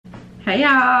Hey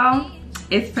y'all,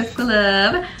 it's Prisca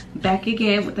Love back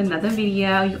again with another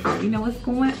video. You already know what's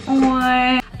going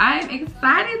on. I'm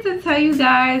excited to tell you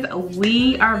guys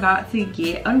we are about to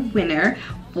get a winner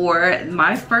for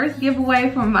my first giveaway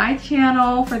for my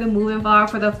channel for the moving vlog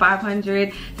for the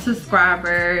 500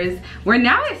 subscribers. We're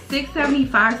now at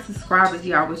 675 subscribers,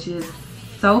 y'all, which is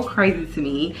so crazy to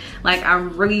me. Like,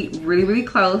 I'm really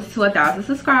close to 1,000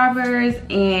 subscribers,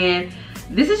 and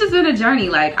this has just been a journey.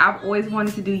 Like, I've always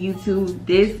wanted to do YouTube.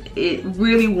 It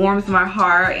really warms my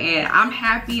heart, and I'm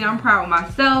happy and I'm proud of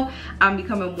myself. I'm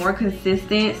becoming more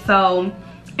consistent, so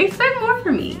expect more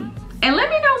from me. And let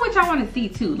me know what y'all want to see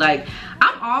too. Like,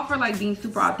 I'm all for like being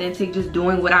super authentic, just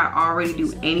doing what I already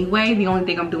do anyway. The only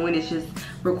thing I'm doing is just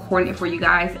recording it for you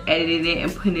guys, editing it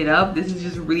and putting it up. This is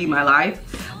just really my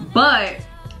life. But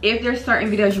if there's certain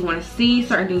videos you want to see,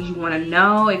 certain things you want to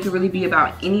know, it could really be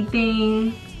about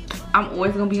anything. I'm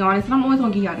always gonna be honest, and I'm always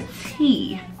gonna give y'all the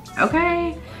tea,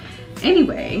 okay?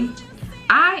 Anyway,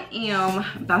 I am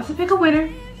about to pick a winner.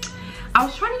 I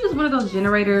was trying to use one of those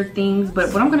generator things,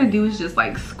 but what I'm gonna do is just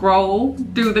like scroll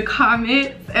through the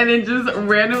comments and then just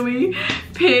randomly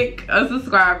pick a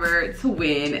subscriber to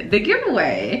win the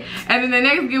giveaway. And then the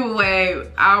next giveaway,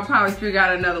 I'll probably figure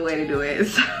out another way to do it.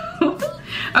 So,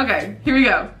 okay, here we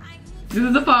go. This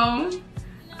is the phone.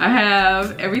 I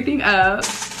have everything up.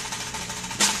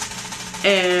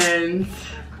 And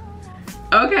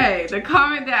okay, the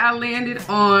comment that I landed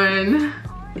on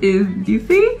is, do you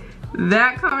see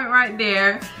that comment right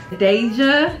there?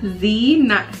 Deja Z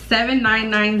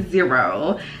 7990.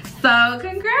 So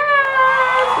congrats,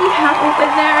 we have a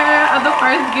winner of the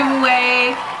first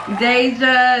giveaway,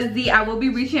 Deja Z. I will be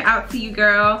reaching out to you,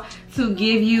 girl, to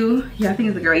give you, yeah, I think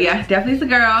it's a girl, yeah, definitely it's a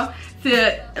girl,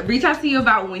 to reach out to you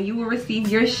about when you will receive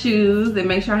your shoes and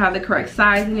make sure I have the correct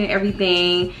sizing and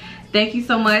everything. Thank you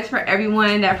so much for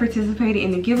everyone that participated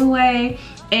in the giveaway.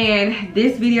 And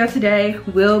this video today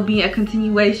will be a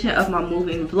continuation of my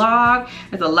moving vlog.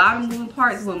 There's a lot of moving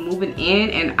parts when moving in,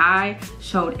 and I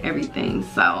showed everything.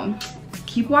 So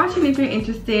keep watching if you're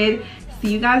interested.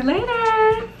 See you guys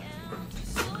later.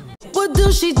 What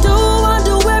do she do? I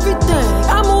do everything.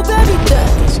 I move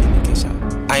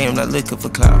everything. I am not looking for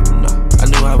clout, no. I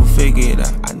knew I would figure it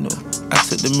out. I knew. I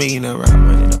took the millionaire route,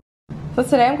 running up. So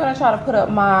today I'm going to try to put up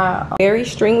my berry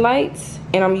string lights,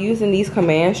 and I'm using these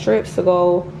command strips to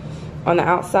go on the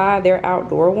outside. They're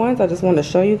outdoor ones. I just wanted to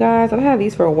show you guys. I've had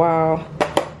these for a while.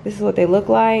 This is what they look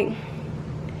like.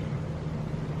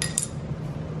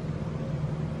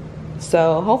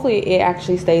 So hopefully it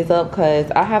actually stays up, because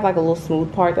I have like a little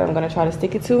smooth part that I'm going to try to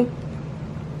stick it to,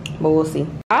 but we'll see.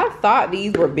 I thought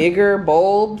these were bigger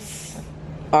bulbs,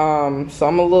 so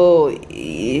I'm a little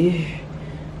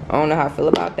I don't know how I feel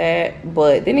about that,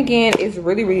 but then again, it's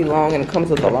really long and it comes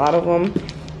with a lot of them,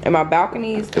 and my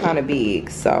balcony is kind of big,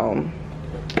 so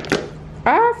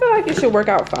I feel like it should work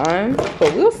out fine,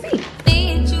 but we'll see.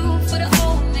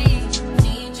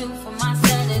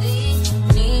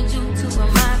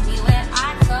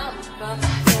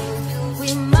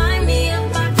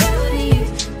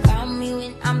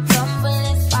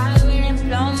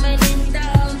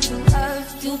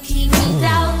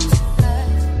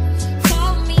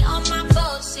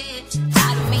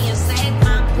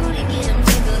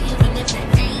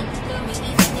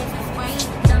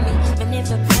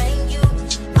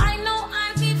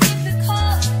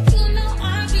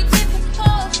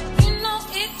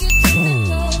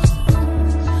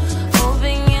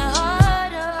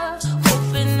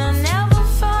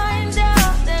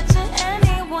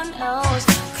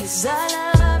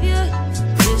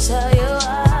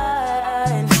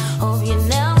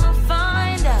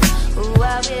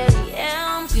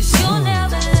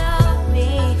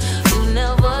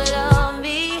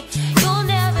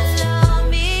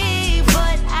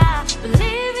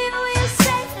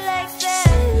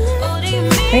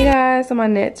 Hey guys, so my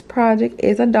next project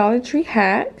is a Dollar Tree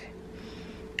hack.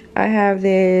 I have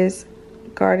this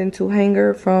garden tool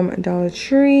hanger from Dollar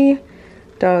Tree,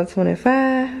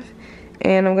 $1.25,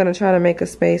 and I'm gonna try to make a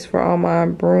space for all my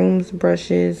brooms,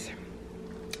 brushes,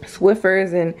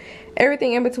 Swiffers, and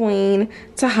everything in between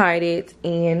to hide it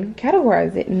and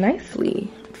categorize it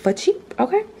nicely for cheap.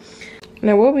 Okay,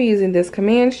 now we'll be using this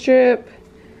command strip,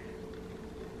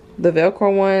 the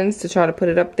Velcro ones, to try to put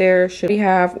it up there. Should we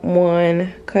have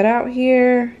one cut out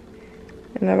here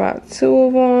and about 2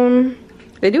 of them.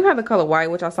 They do have the color white,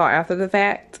 which I saw after the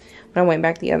fact when I went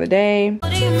back the other day.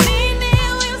 What do you mean?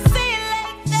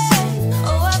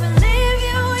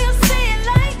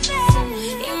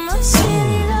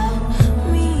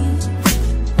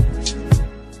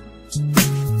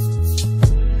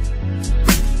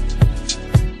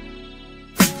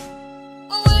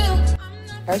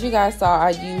 As you guys saw, I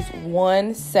used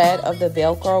one set of the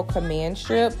Velcro command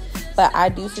strip, but I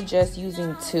do suggest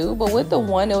using two. But with the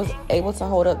one, it was able to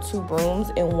hold up 2 brooms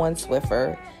and 1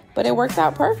 Swiffer, but it worked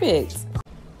out perfect.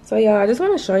 So y'all, I just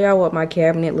want to show y'all what my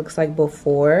cabinet looks like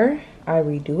before I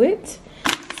redo it.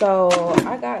 So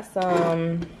I got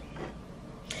some,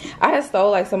 I had stole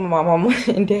like some of my mama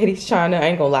and daddy's china, I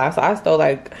ain't gonna lie. So I stole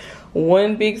like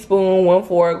 1 big spoon, 1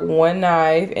 fork, 1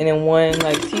 knife, and then 1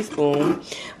 like teaspoon.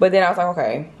 But then I was like,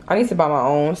 okay, I need to buy my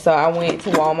own. So I went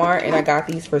to Walmart and I got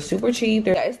these for super cheap.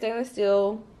 They're stainless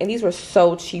steel, and these were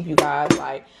so cheap, you guys.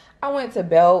 Like, I went to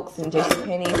Belk's and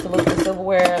JCPenney's to look for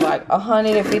silverware, like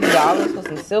 $150 for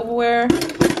some silverware.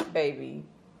 Baby,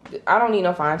 I don't need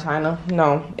no fine china.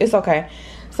 No, it's okay.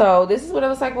 So this is what it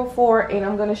looks like before, and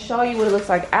I'm gonna show you what it looks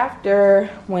like after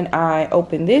when I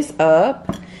open this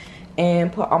up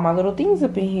and put all my little things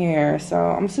up in here. So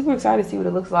I'm super excited to see what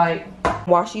it looks like.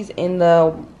 Wash these in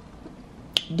the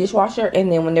dishwasher,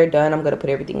 and then when they're done, I'm gonna put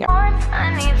everything out.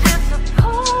 I need your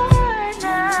support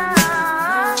now.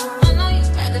 I know you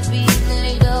gotta be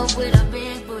laid up with a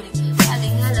big booty.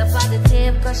 Having hella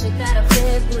positive, cause you got a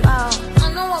big booty.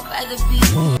 I know I gotta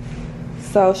be.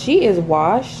 So she is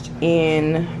washed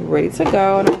and ready to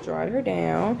go, and I dried her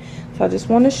down. So I just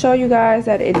want to show you guys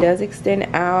that it does extend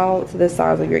out to the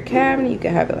size of your cabinet. You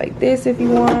can have it like this if you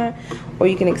want, or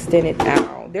you can extend it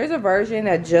out. There's a version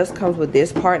that just comes with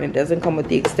this part and it doesn't come with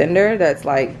the extender. That's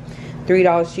like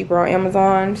 $3 cheaper on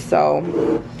Amazon.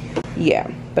 So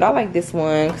yeah, but I like this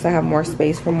one because I have more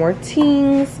space for more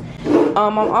things.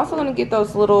 I'm also going to get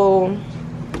those little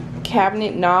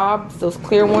cabinet knobs, those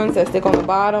clear ones that stick on the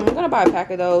bottom. I'm gonna buy a pack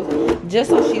of those just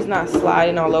so she's not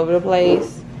sliding all over the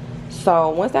place. So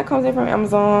once that comes in from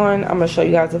Amazon, I'm gonna show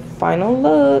you guys the final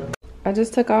look. I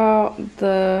just took out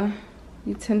the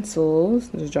utensils,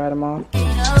 just dried them off.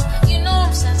 You know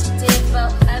I'm sensitive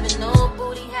about having no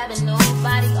booty, having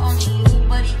nobody, only you,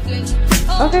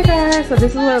 buddy. Okay guys, so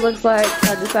this is what it looks like.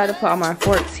 I decided to put all my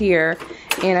forks here,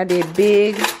 and I did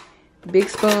big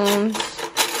spoons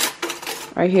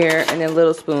right here, and then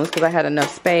little spoons because I had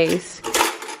enough space.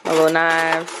 My little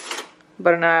knives,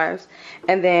 butter knives.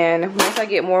 And then once I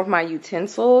get more of my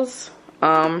utensils,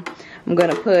 I'm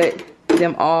gonna put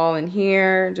them all in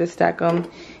here, just stack them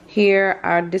here.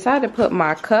 I decided to put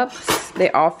my cups,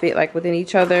 they all fit like within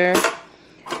each other,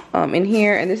 in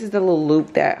here. And this is the little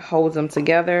loop that holds them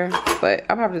together, but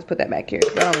I'll probably just put that back here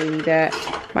because I don't really need that.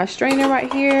 My strainer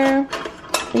right here.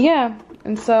 Yeah,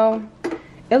 and so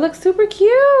it looks super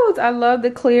cute. I love the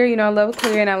clear, you know, I love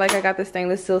clear, and I got the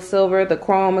stainless steel silver. The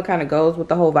chrome, it kind of goes with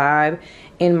the whole vibe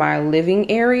in my living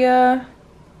area,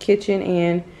 kitchen,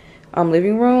 and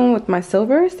living room with my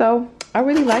silver. So I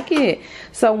really like it.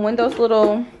 So when those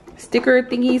little sticker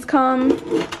thingies come,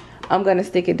 I'm gonna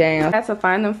stick it down. I have to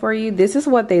find them for you. This is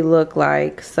what they look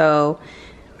like. So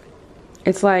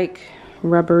it's like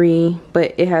rubbery,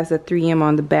 but it has a 3M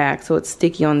on the back, so it's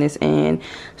sticky on this end.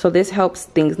 So this helps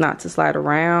things not to slide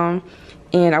around.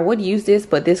 And I would use this,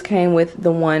 but this came with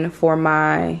the one for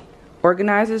my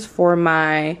organizers for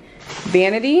my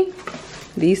vanity,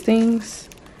 these things.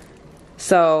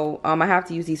 So I have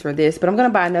to use these for this, but I'm gonna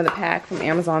buy another pack from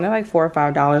Amazon. They're like $4 or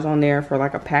 $5 on there for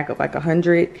like a pack of like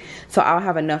 100. So I'll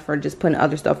have enough for just putting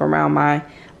other stuff around my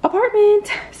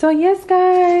apartment. So yes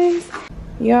guys,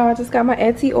 y'all, I just got my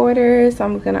Etsy order, so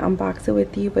I'm gonna unbox it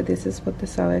with you. But this is what the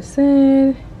seller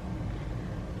said.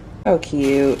 So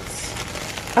cute.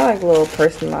 I like little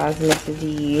personalized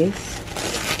messages.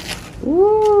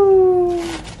 Ooh.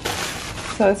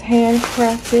 So it's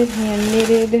handcrafted, hand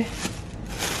knitted.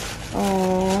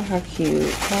 Oh, how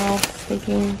cute. How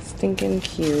stinking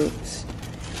cute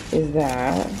is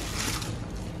that?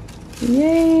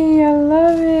 Yay, I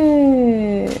love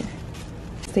it.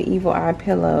 It's the evil eye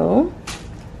pillow,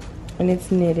 and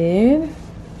it's knitted.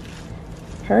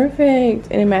 Perfect.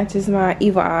 And it matches my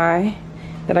evil eye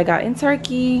that I got in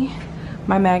Turkey,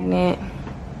 my magnet.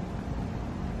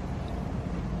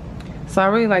 So I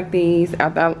really like these.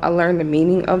 I learned the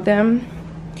meaning of them.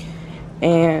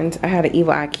 And I had an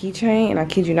evil eye keychain, and I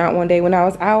kid you not, one day when I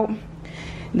was out,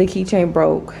 the keychain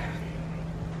broke.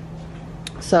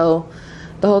 So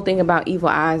the whole thing about evil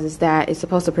eyes is that it's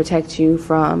supposed to protect you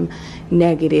from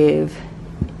negative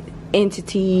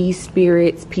entities,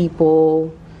 spirits,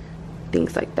 people,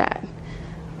 things like that.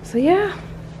 So yeah,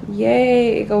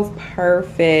 yay, it goes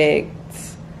perfect.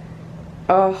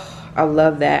 Oh, I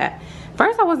love that.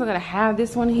 First I wasn't gonna have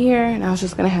this one here, and I was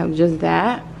just gonna have just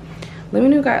that. Let me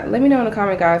know in the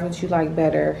comment, guys, what you like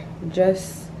better,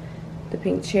 just the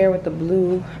pink chair with the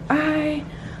blue eye,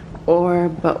 or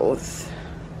both.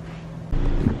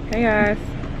 Hey guys,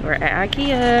 we're at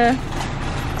Ikea.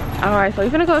 All right, so we're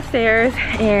gonna go upstairs,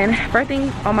 and first thing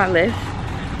on my list,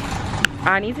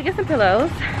 I need to get some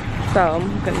pillows. So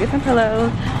I'm gonna get some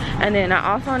pillows, and then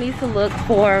I also need to look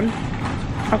for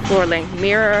a floor length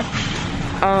mirror.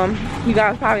 You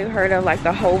guys probably heard of like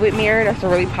the Hovet mirror. That's a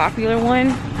really popular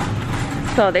one.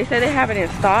 So they say they have it in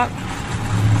stock,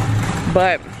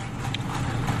 but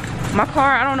my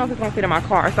car, I don't know if it's gonna fit in my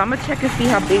car. So I'm gonna check and see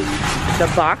how big the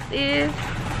box is.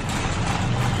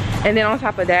 And then on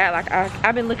top of that, like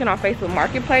I've been looking on Facebook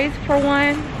Marketplace for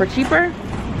one for cheaper,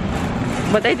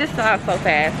 but they just sell out so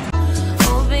fast.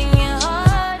 Open your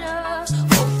heart up,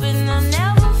 hoping I'll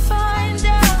never find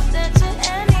out that you're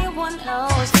anyone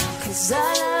else. 'Cause I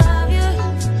love you,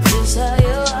 just how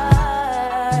you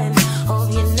are. And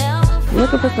hope you never I'm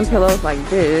looking for some pillows like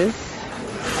this.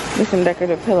 There's some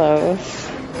decorative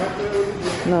pillows.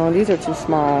 No, these are too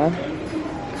small.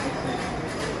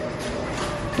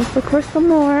 Let's look for some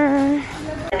more.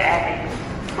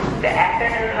 The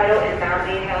afternoon huddle is now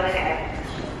being held in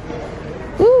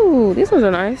action. Ooh, these ones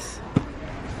are nice.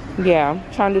 Yeah, I'm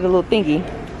trying to do the little thingy.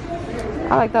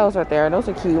 I like those right there. Those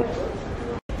are cute.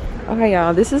 Okay,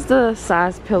 y'all, this is the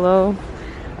size pillow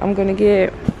I'm gonna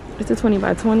get. It's a 20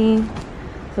 by 20.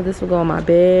 So this will go on my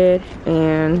bed,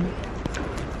 and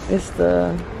it's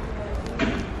the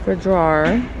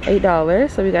drawer,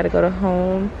 $8. So we gotta go to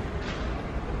Home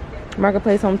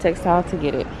Marketplace, Home Textile to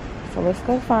get it. So let's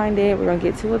go find it. We're gonna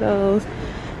get 2 of those,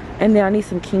 and then I need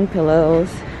some king pillows.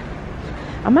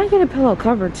 I might get a pillow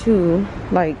cover too,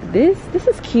 like this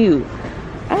is cute.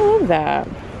 I love that.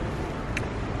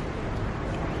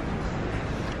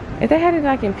 If they had it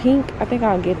like in pink, I think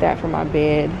I'll get that for my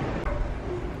bed.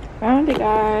 Found it,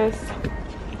 guys.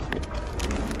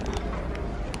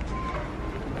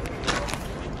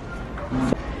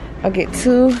 I'll get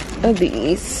 2 of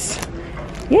these.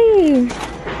 Yay!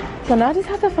 So now I just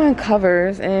have to find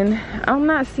covers, and I'm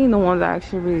not seeing the ones I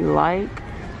actually really like.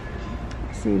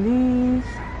 See these?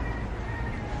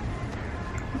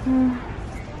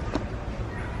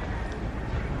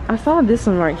 I saw this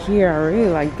one right here. I really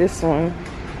like this one.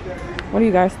 What do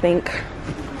you guys think?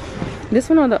 This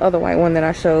one or the other white one that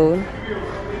I showed?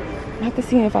 I have to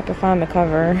see if I can find the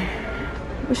cover.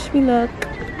 Wish me luck.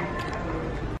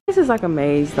 This is like a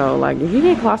maze though. Like if you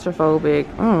get claustrophobic,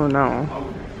 I don't know.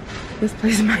 This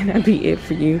place might not be it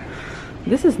for you.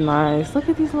 This is nice. Look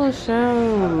at these little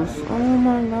shelves. Oh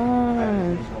my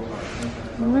gosh.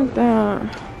 I like that.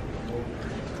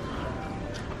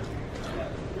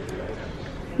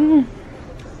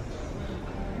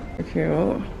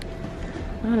 Cute.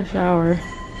 Not a shower.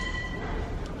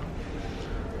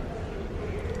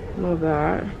 Love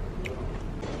that.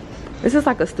 This is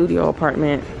like a studio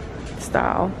apartment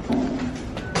style.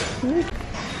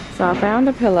 So I found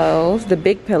the pillows, the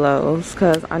big pillows,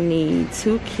 because I need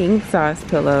 2 king size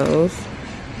pillows,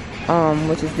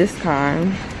 which is this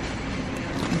kind.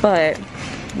 But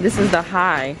this is the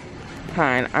high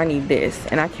kind. I need this,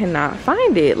 and I cannot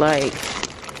find it. Like,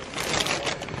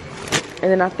 and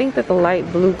then I think that the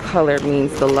light blue color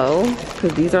means the low,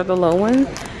 because these are the low ones.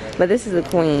 But this is a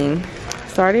queen.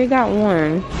 So I already got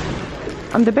 1.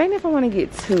 I'm debating if I want to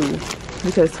get 2,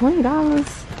 because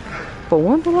 $20 for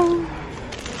 1 pillow.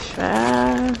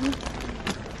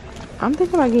 I'm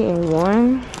thinking about getting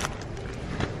 1,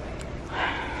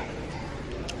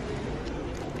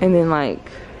 and then like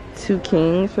 2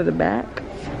 kings for the back,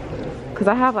 because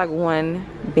I have like 1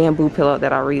 bamboo pillow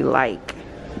that I really like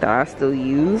that I still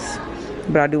use,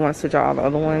 but I do want to switch out all the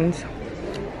other ones.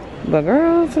 But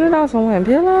girl, $20 for 1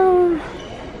 pillow?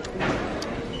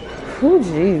 Oh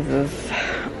Jesus.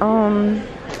 And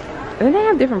then they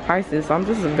have different prices, so I'm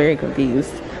just very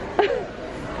confused.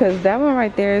 Because that one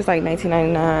right there is like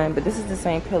 $19.99, but this is the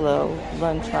same pillow,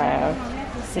 Run Trav,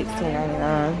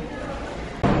 $16.99.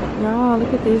 Y'all,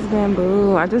 look at this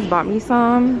bamboo. I just bought me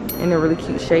some in a really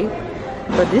cute shape,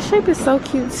 but this shape is so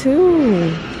cute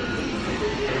too.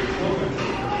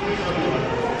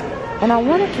 And I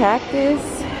want a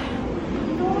cactus,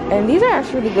 and these are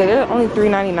actually really good. They're only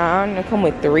 $3.99. They come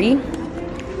with 3,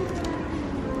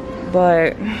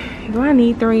 but do I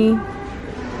need 3?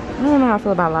 I don't know how I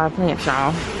feel about live plants,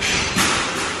 y'all.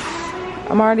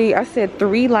 I said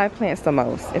 3 live plants the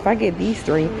most. If I get these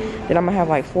 3, then I'm gonna have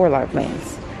like 4 live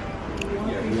plants.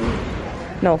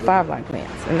 No, 5 live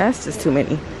plants. And that's just too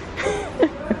many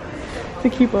to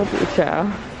keep up with,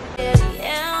 child.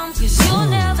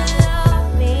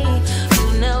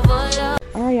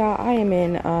 Alright, y'all, I am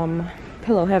in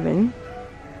pillow heaven,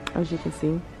 as you can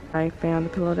see. I found the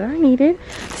pillow that I needed.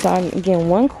 So I'm getting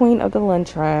 1 queen of the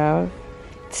Luntrav,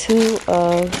 2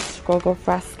 of Strogel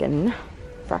Frasken,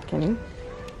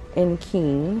 and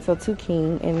king. So 2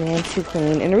 king and then 2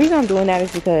 queen. And the reason I'm doing that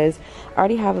is because I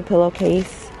already have a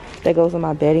pillowcase that goes with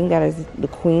my bedding that is the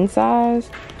queen size.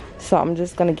 So I'm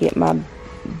just gonna get my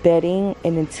bedding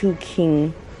and then 2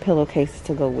 king pillowcases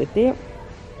to go with it.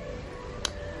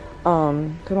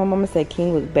 Because my mama said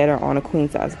king look better on a queen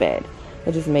size bed.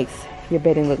 It just makes your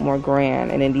bedding look more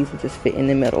grand, and then these will just fit in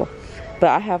the middle. But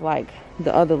I have like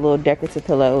the other little decorative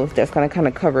pillows that's gonna kind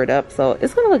of cover it up, so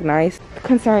it's gonna look nice. The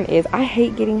concern is I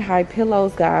hate getting high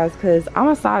pillows, guys, because I'm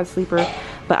a side sleeper,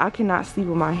 but I cannot sleep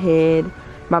with my head,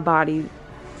 my body,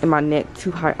 and my neck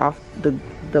too high off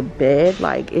the bed.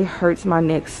 Like, it hurts my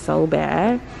neck so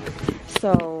bad.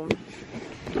 So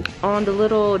on the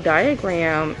little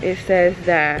diagram, it says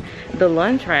that the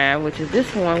Luntrab, which is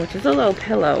this one, which is a little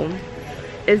pillow,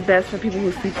 is best for people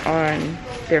who sleep on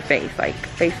their face, like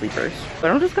face sleepers.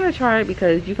 But I'm just gonna try it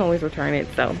because you can always return it.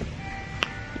 So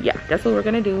yeah, that's what we're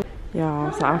gonna do,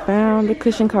 y'all. So I found the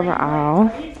cushion cover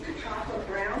aisle,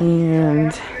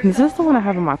 and this is the one I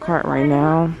have in my cart right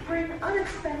now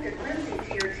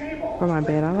for my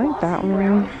bed. I like that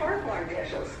one,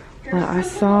 but I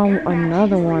saw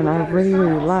another one I really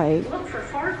liked.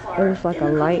 It was like a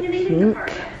light pink,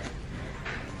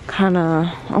 kind of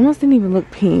almost didn't even look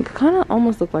pink, kind of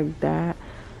almost looked like that,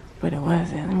 but it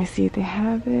wasn't. Let me see if they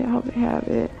have it. I hope they have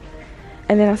it.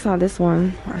 And then I saw this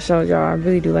one I showed y'all. I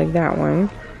really do like that one.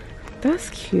 That's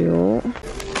cute.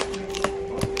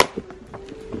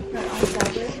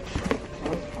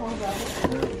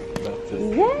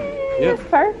 Yes,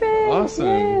 perfect. Awesome.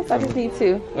 Yes, I just need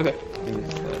 2. Okay.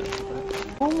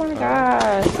 Oh my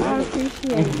gosh, I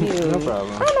appreciate you. No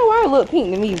problem. I don't know why it looked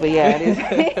pink to me, but yeah, it is.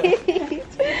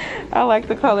 I like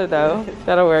the color though.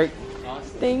 That'll work.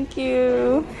 Thank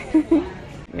you.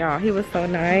 Y'all, he was so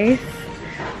nice.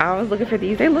 I was looking for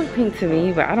these. They look pink to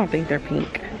me, but I don't think they're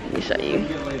pink. Let me show you.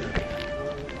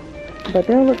 But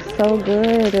they look so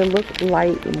good. They look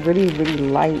light, really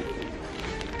light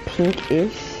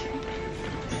pinkish.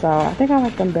 So I think I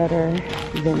like them better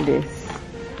than this.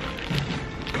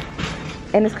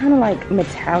 And it's kind of like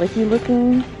metallic-y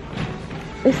looking.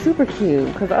 It's super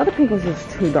cute because the other pink was just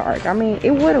too dark. I mean,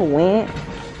 it would have went,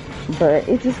 but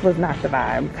it just was not the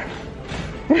vibe.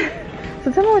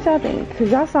 So tell me what y'all think,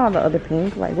 because y'all saw the other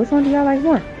pink. Like, which one do y'all like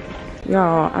more?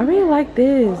 Y'all, I really like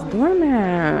this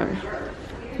doormat.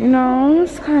 You know,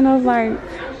 it's kind of like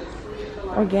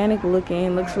organic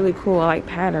looking. Looks really cool. I like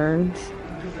patterns.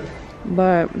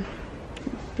 But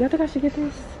y'all think I should get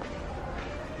this?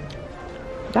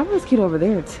 That one's cute over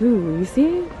there too. You see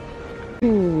it?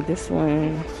 Ooh, this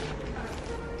one.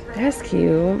 That's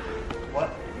cute. What?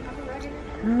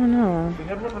 I don't know.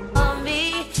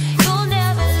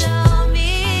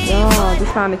 Y'all,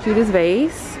 just found the cutest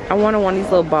vase. I wanted one of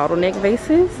these little bottleneck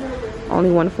vases. Only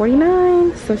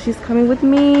 $149. So she's coming with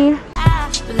me.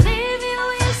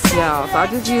 Y'all, so I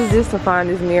just used this to find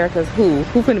this mirror because who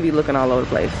finna be looking all over the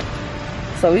place?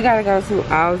 So we gotta go to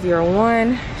aisle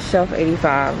 01, shelf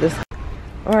 85. This.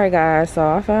 Alright guys, so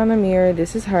I found the mirror.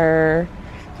 This is her.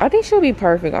 I think she'll be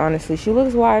perfect, honestly. She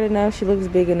looks wide enough, she looks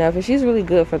big enough, and she's really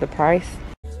good for the price.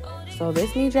 So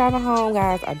this me driving home,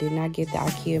 guys. I did not get the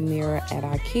Ikea mirror at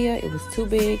Ikea. It was too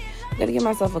big. I'm gonna give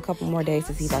myself a couple more days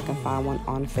to see if I can find one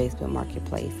on Facebook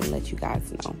Marketplace and let you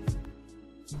guys know.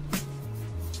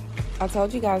 I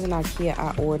told you guys in Ikea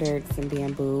I ordered some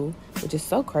bamboo, which is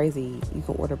so crazy. You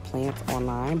can order plants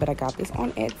online, but I got this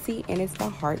on Etsy, and it's the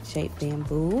heart-shaped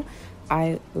bamboo.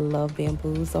 I love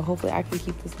bamboo, so hopefully I can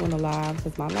keep this one alive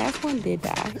because my last one did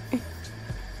die.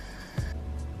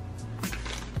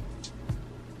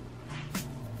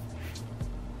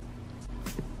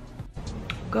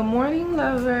 Good morning,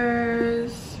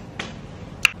 lovers.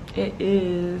 It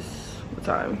is, what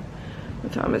time?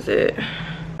 What time is it?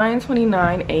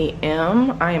 9:29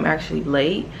 a.m. I am actually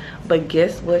late, but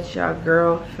guess what y'all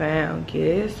girl found?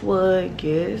 Guess what?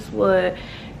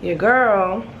 Your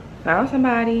girl found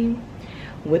somebody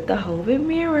with the Hovet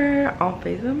mirror on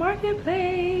Facebook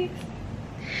Marketplace.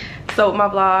 So my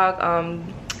vlog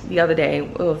the other day,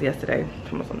 it was yesterday,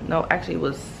 no, actually it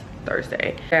was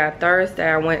Thursday. Yeah, Thursday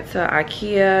I went to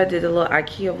Ikea, did a little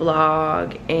Ikea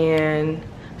vlog, and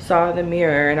saw the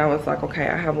mirror, and I was like, okay,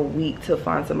 I have a week to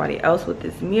find somebody else with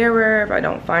this mirror. If I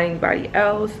don't find anybody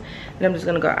else, then I'm just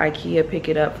gonna go to Ikea, pick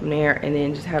it up from there, and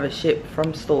then just have it shipped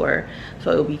from store,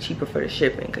 so it'll be cheaper for the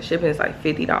shipping, because shipping is like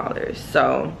 $50.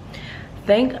 So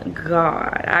thank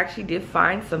God I actually did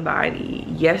find somebody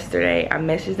yesterday. I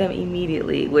messaged them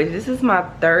immediately, which this is my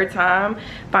 3rd time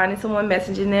finding someone,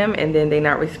 messaging them and then they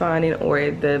not responding,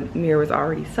 or the mirror was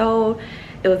already sold.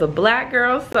 It was a black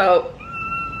girl, so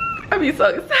I'd be so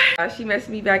excited. She messaged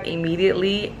me back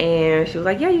immediately and she was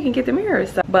like, yeah, you can get the mirror.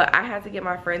 So, but I had to get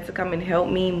my friend to come and help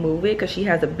me move it because she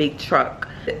has a big truck.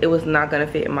 It was not gonna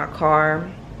fit in my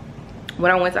car. When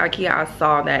I went to Ikea, I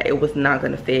saw that it was not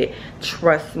gonna fit.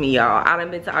 Trust me, y'all. I done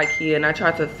been to Ikea and I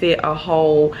tried to fit a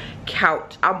whole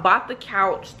couch. I bought the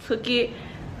couch, took it.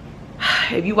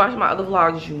 If you watch my other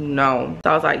vlogs, you know.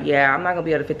 So I was like, yeah, I'm not gonna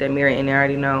be able to fit that mirror in there. I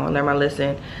already know. I learned my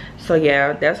lesson. So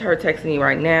yeah, that's her texting me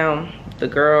right now, the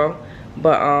girl.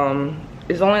 But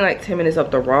it's only like 10 minutes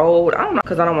up the road. I don't know,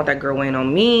 because I don't want that girl waiting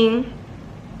on me.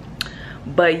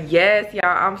 But yes, y'all,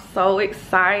 I'm so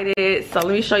excited. So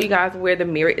let me show you guys where the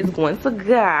mirror is going to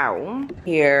go.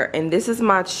 Here, and this is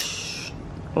my,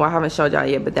 well, I haven't showed y'all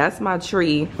yet, but that's my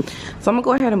tree. So I'm gonna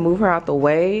go ahead and move her out the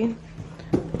way.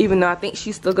 Even though I think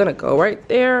she's still gonna go right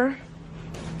there.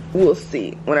 We'll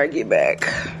see when I get back.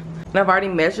 And I've already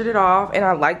measured it off, and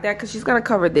I like that because she's gonna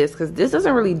cover this, because this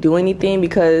doesn't really do anything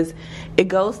because it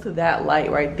goes to that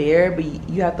light right there, but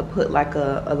you have to put like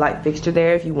a light fixture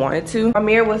there if you wanted to. My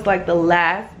mirror was like the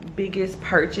last biggest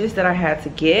purchase that I had to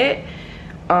get.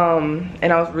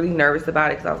 And I was really nervous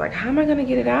about it because I was like, how am I gonna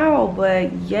get it out?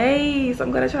 But yay, so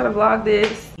I'm gonna try to vlog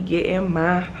this. Getting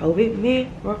my Hovet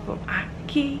mirror from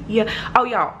Ikea. Oh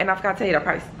y'all, and I forgot to tell you the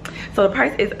price. So the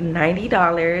price is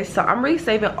 $90. So I'm really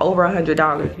saving over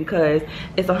 $100 because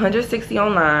it's $160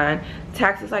 online,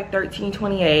 tax is like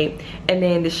 $13.28, and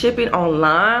then the shipping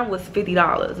online was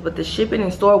 $50, but the shipping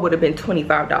in store would have been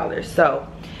 $25. So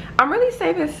I'm really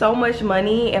saving so much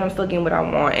money and I'm still getting what I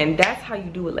want, and that's how you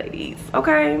do it, ladies.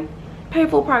 Okay, pay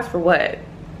full price for what?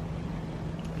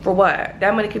 For what?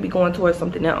 That money could be going towards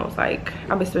something else. Like,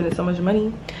 I've been spending so much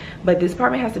money, but this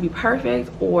apartment has to be perfect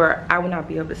or I will not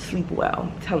be able to sleep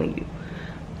well, I'm telling you.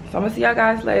 So I'm gonna see y'all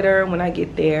guys later when I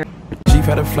get there. Jeep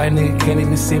had a flight, nigga can't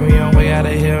even see me on way out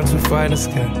of here. I'm too far in the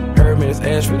sky. Heard me, it's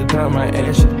ash for the time my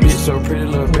ash. Bitch so pretty,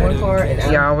 little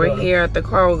better. Y'all, we're here at the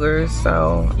Kroger's,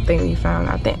 so I think we found,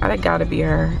 I think that gotta be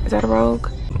her. Is that a Rogue?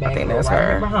 I think that's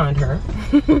her. Behind her.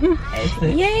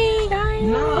 Yay, guys.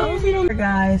 No, we don't,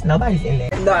 guys. Nobody's in there.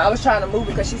 No, I was trying to move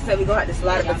it because she said we're gonna have to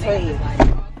slide it between.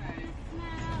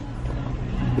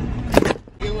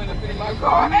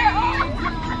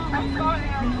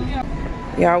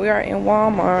 Y'all, we are in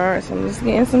Walmart, so I'm just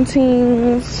getting some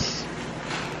things.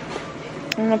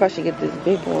 I don't know if I should get this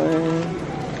big one.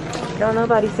 Don't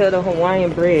nobody sell the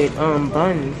Hawaiian bread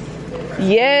buns.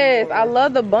 Yes, I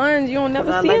love the buns. You don't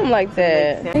never see them like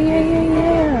that.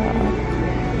 Yeah.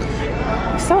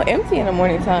 It's so empty in the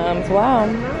morning times. Wow.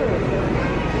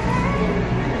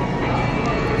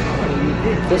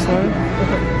 This one?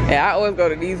 Yeah, I always go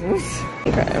to these ones.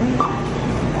 Okay.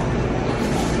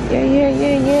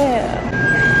 Yeah.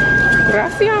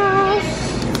 Gracias.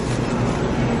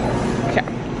 Okay.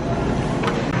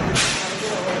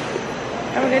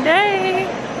 Have a good day.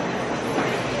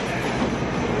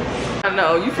 I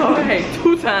know, you told her hey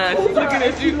 2 times. She's looking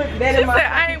at you. She said,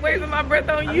 I ain't wasting my breath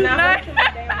on you tonight.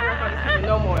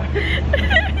 No more.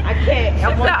 I can't. She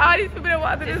said, all these people that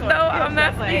walk through this door, I'm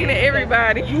not speaking to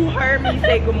everybody. You heard me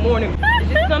say good morning.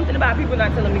 It's just something about people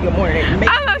not telling me good morning.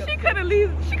 I know, she could at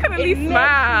least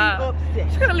smile.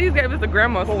 She could at least gave us the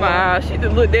grandma smile. She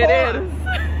just looked at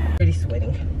us. Pretty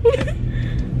sweating.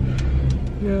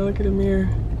 Yeah, look at the mirror.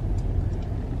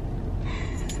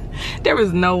 There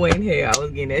was no way in hell I was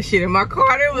getting that shit in my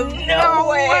car. There was no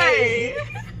way.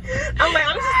 I'm like,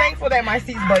 I'm just thankful that my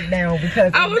seat's bugged down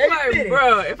because I was like,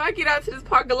 bro, if I get out to this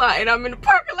parking lot and I'm in the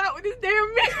parking lot with this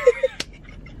damn mirror.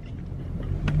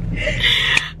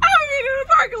 I'm in the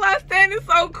parking lot standing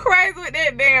so crazy with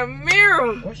that damn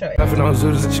mirror. Laughing on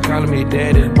Zooters and she calling me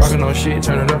daddy. Walking on shit,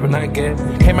 turning up and I get.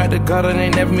 Came out the gutter, they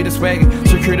never me the swagger.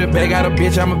 Secure the bag, got a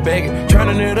bitch, I'm a bagger.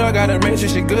 Turning it up, gotta make sure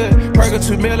she good. Perk of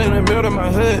 2 mil in the middle of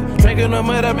my hood. Drinking the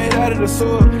mud I made out of the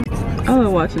sewer. I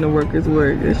love watching the workers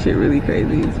work. That shit really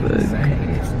crazy as fuck.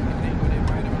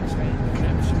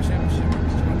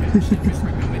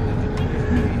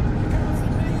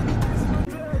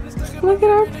 Look at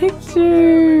our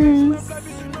pictures.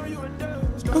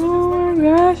 Oh my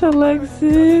gosh,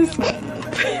 Alexis.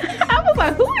 I was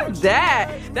like, who is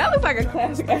that? That looks like a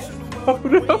classic ass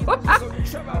photo.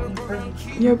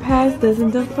 Your past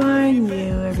doesn't define you,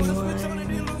 everyone.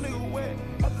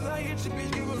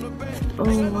 Oh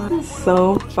my,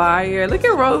 so fire. Look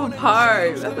at Rosa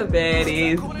Parks. That's a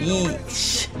badass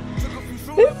beach.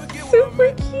 It's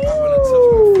super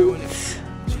cute.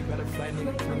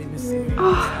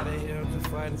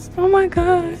 Oh my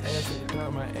gosh.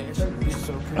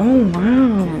 Oh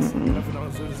wow.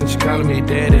 She calling me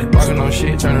daddy. Walking on on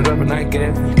shit, turn it up and I get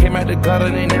it. Came out the gutter,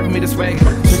 they never me the swag.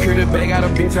 Secure the bag, got a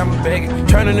bitch, I'm a bag.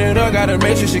 Turning it up, gotta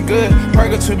make sure she good.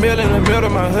 Perk a 2 mil in the middle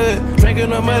of my hood. Drinking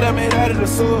the mud I made out of the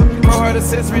sewer. No hard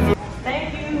accessories.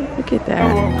 Look at that.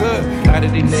 I'm good. A lot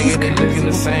of these niggas, they looking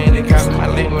the same. They copy my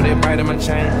lingo, they biting my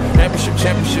chain.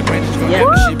 Championship, ain't just gonna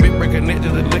have this shit. Big break a nigga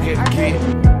to look at the kid.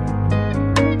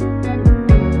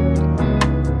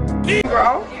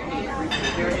 Bro,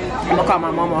 I'm gonna call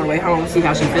my mom on the way home, see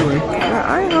how she feeling.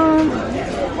 I am.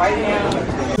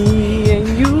 Me and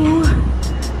you,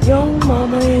 your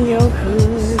mama and your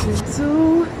cousin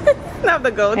too. Not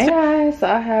the go-to. Hey guys, so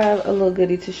I have a little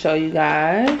goodie to show you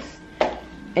guys.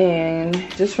 And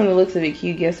just from the looks of it, can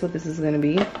you guess what this is gonna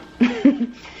be?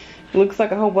 Looks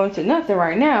like a whole bunch of nothing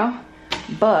right now.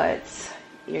 But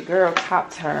your girl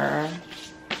copped her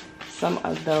some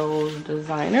of those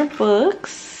designer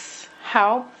books.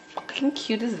 How fucking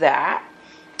cute is that?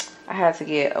 I had to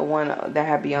get a one that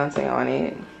had Beyonce on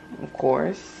it, of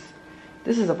course.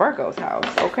 This is a Virgo's house,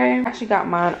 okay? I actually got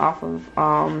mine off of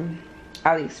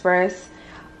AliExpress.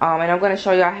 And I'm gonna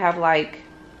show you, I have like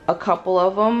a couple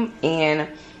of them, and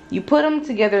you put them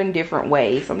together in different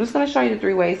ways. So I'm just gonna show you the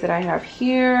 3 ways that I have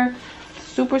here.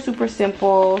 Super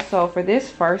simple. So for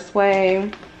this first way,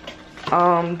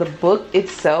 the book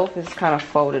itself is kind of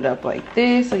folded up like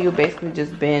this, so you'll basically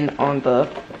just bend on the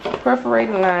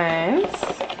perforated lines.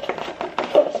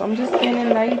 So I'm just bending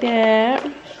like that,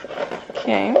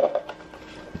 okay,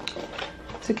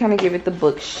 to kind of give it the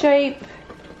book shape.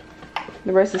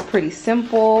 The rest is pretty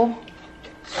simple.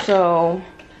 So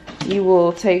you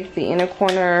will take the inner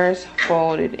corners,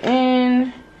 fold it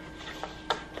in,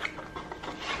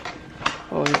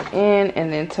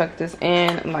 and then tuck this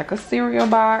in like a cereal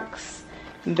box.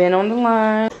 Bend on the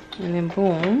line, and then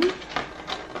boom.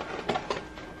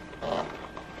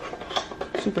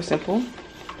 Super simple.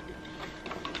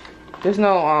 There's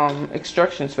no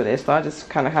instructions for this, so I just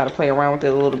kind of had to play around with it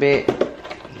a little bit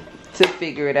to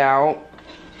figure it out.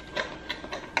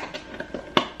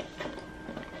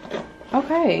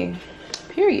 Okay,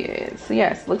 period. So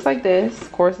yes, looks like this.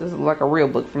 Of course, this is like a real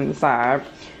book from the side,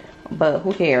 but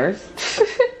who cares?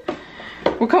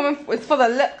 We're coming, it's for the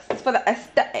looks, it's for the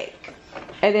aesthetic.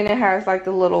 And then it has like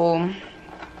the little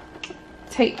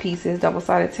tape pieces,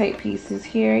 double-sided tape pieces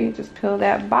here. You just peel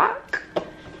that back,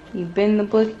 you bend the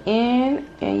book in,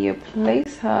 and you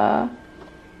place her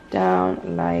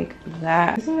down like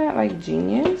that. Isn't that like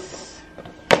genius?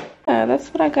 Yeah, that's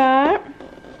what I got.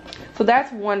 So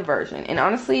that's one version, and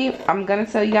honestly, I'm gonna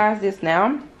tell you guys this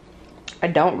now, I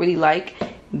don't really like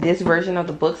this version of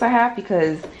the books I have,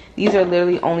 because these are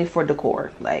literally only for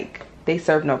decor. Like, they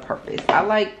serve no purpose. I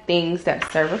like things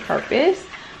that serve a purpose.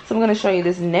 So I'm gonna show you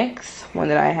this next one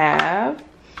that I have,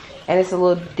 and it's a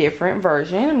little different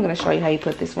version. I'm gonna show you how you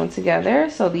put this one together.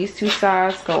 So these 2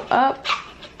 sides go up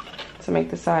to make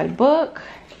the side book.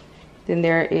 Then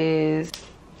there is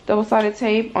double-sided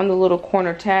tape on the little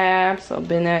corner tab, so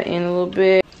bend that in a little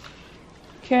bit,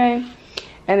 okay.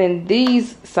 And then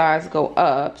these sides go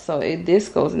up, so this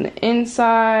goes in the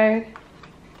inside,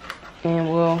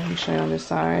 and let me show you on this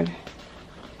side.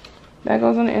 That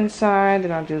goes on the inside.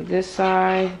 Then I'll do this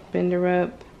side, bend her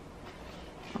up.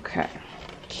 Okay,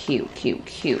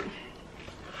 cute.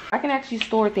 I can actually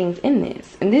store things in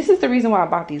this, and this is the reason why I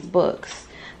bought these books.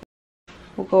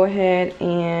 We'll go ahead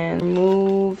and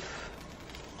remove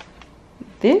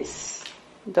this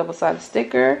double-sided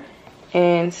sticker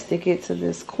and stick it to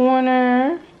this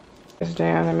corner. Just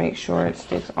down to make sure it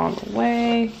sticks all the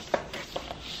way.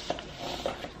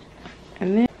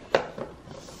 And then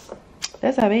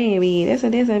that's a baby. That's a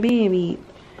baby.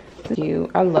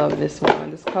 Cute. I love this one.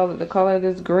 This color, the color of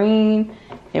this green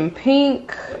and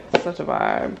pink. Such a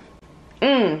vibe.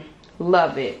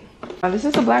 Love it. Now, this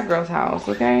is a black girl's house,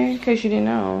 okay? In case you didn't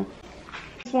know.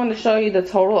 Just wanted to show you the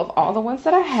total of all the ones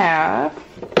that I have.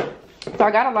 So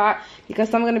I got a lot, because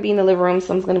some are going to be in the living room,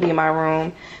 some's going to be in my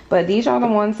room. But these are the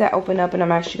ones that open up, and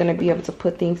I'm actually going to be able to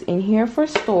put things in here for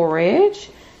storage.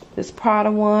 This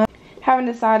Prada one, haven't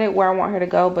decided where I want her to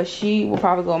go, but she will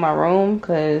probably go in my room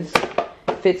because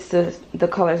it fits the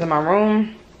colors in my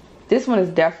room. This one is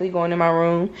definitely going in my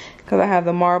room because I have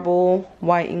the marble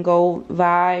white and gold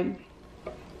vibe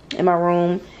in my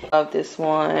room. Love this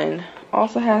one.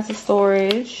 Also has the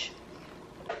storage.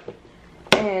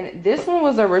 And this one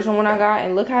was the original one I got,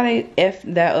 and look how they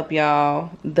effed that up,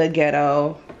 y'all. The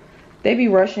ghetto. They be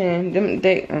rushing them.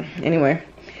 Anyway,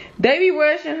 they be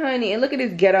rushing, honey. And look at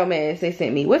this ghetto mess they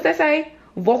sent me. What's that say?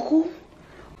 Vocal?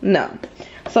 No.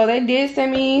 So they did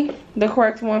send me the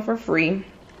correct one for free,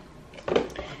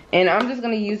 and I'm just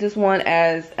gonna use this one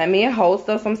as, I mean, it holds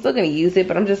stuff, so I'm still gonna use it,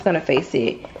 but I'm just gonna face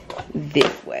it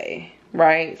this way.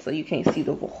 right? So you can't see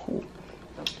the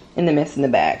and the mess in the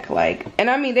back. Like, and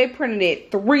I mean, they printed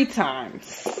it 3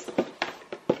 times.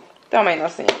 That make no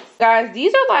sense. Guys,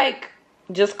 these are like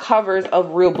just covers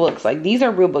of real books. Like, these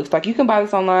are real books. Like, you can buy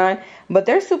this online, but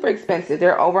they're super expensive.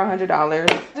 They're over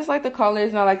 $100. Just like the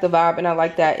colors, and I like the vibe, and I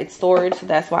like that it's storage, so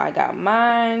that's why I got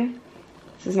mine.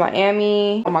 This is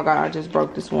Miami. Oh my god, I just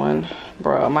broke this one,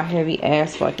 bro. My heavy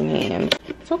ass fucking hand.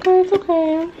 It's okay, it's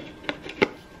okay.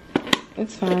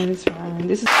 It's fine, it's fine.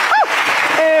 This is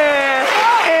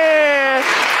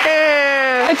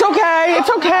It's okay, it's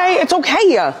okay, it's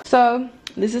okay. So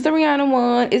this is the Rihanna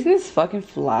one. Isn't this fucking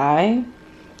fly?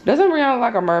 Doesn't Rihanna look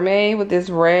like a mermaid with this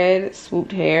red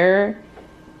swooped hair?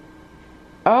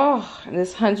 Oh, and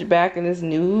this hunchback and this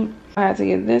nude. I had to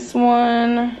get this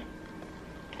one.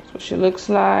 That's what she looks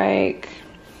like.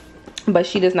 But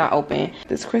she does not open.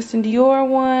 This Christian Dior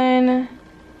one.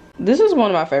 This is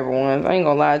one of my favorite ones. I ain't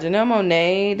gonna lie. Janelle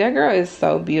Monáe. That girl is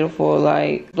so beautiful.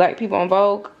 Like, black people on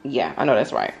Vogue. Yeah, I know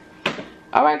that's right.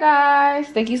 Alright guys.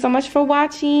 Thank you so much for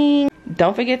watching.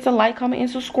 Don't forget to like, comment, and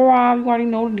subscribe. You already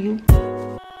know the deal.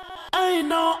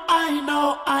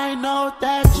 I know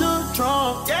that you're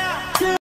drunk. Yeah.